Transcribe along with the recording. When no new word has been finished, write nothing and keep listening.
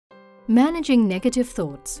Managing negative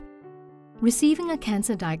thoughts. Receiving a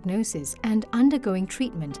cancer diagnosis and undergoing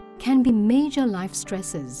treatment can be major life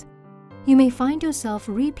stresses. You may find yourself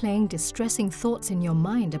replaying distressing thoughts in your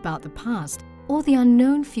mind about the past or the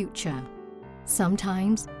unknown future.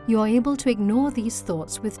 Sometimes you are able to ignore these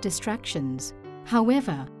thoughts with distractions.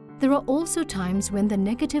 However, there are also times when the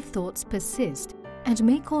negative thoughts persist and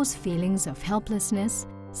may cause feelings of helplessness,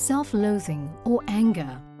 self-loathing, or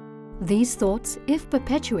anger. These thoughts, if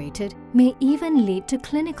perpetuated, may even lead to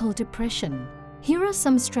clinical depression. Here are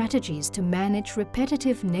some strategies to manage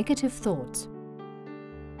repetitive negative thoughts.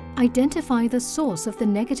 Identify the source of the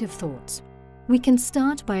negative thoughts. We can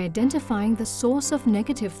start by identifying the source of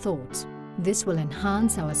negative thoughts. This will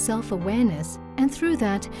enhance our self-awareness, and through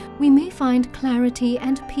that, we may find clarity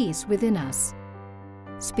and peace within us.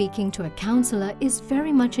 Speaking to a counselor is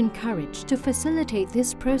very much encouraged to facilitate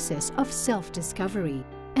this process of self-discovery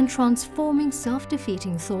and transforming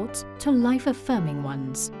self-defeating thoughts to life-affirming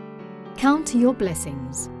ones. Count your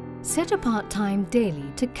blessings. Set apart time daily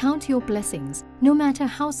to count your blessings, no matter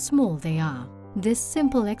how small they are. This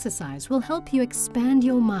simple exercise will help you expand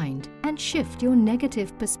your mind and shift your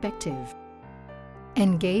negative perspective.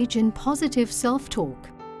 Engage in positive self-talk.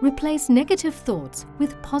 Replace negative thoughts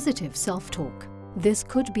with positive self-talk. This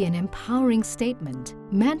could be an empowering statement,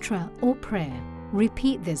 mantra, or prayer.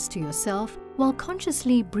 Repeat this to yourself while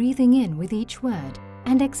consciously breathing in with each word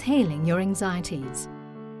and exhaling your anxieties.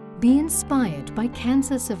 Be inspired by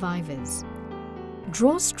cancer survivors.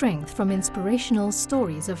 Draw strength from inspirational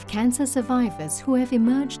stories of cancer survivors who have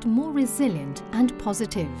emerged more resilient and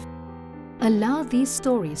positive. Allow these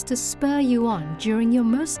stories to spur you on during your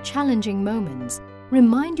most challenging moments.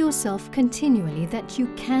 Remind yourself continually that you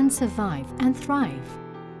can survive and thrive.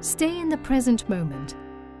 Stay in the present moment.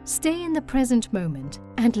 Stay in the present moment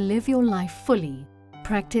and live your life fully.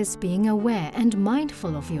 Practice being aware and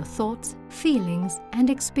mindful of your thoughts, feelings, and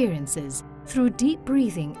experiences through deep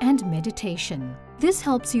breathing and meditation. This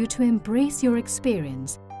helps you to embrace your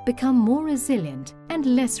experience, become more resilient and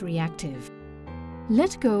less reactive.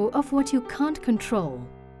 Let go of what you can't control.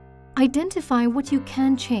 Identify what you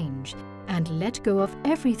can change and let go of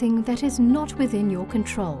everything that is not within your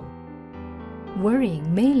control.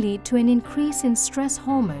 Worrying may lead to an increase in stress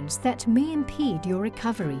hormones that may impede your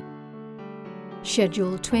recovery.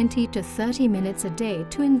 Schedule 20 to 30 minutes a day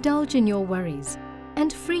to indulge in your worries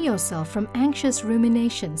and free yourself from anxious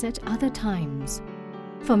ruminations at other times.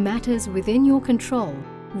 For matters within your control,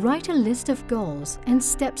 write a list of goals and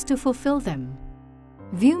steps to fulfill them.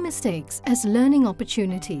 View mistakes as learning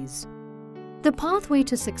opportunities. The pathway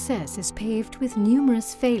to success is paved with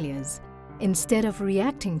numerous failures. Instead of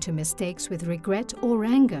reacting to mistakes with regret or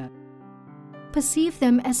anger, perceive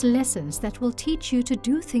them as lessons that will teach you to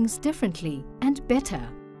do things differently and better.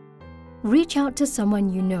 Reach out to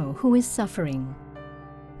someone you know who is suffering.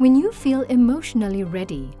 When you feel emotionally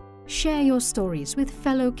ready, share your stories with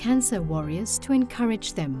fellow cancer warriors to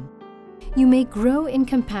encourage them. You may grow in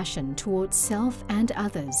compassion towards self and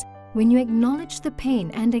others when you acknowledge the pain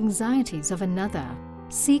and anxieties of another.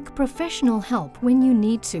 Seek professional help when you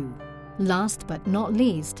need to. Last but not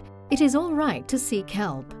least, it is all right to seek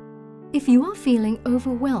help. If you are feeling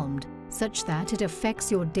overwhelmed, such that it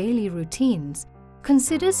affects your daily routines,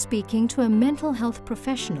 consider speaking to a mental health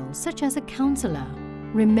professional such as a counselor.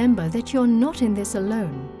 Remember that you're not in this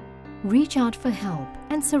alone. Reach out for help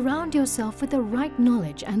and surround yourself with the right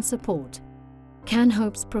knowledge and support.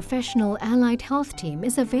 CanHope's professional allied health team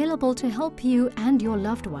is available to help you and your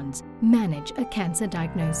loved ones manage a cancer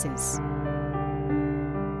diagnosis.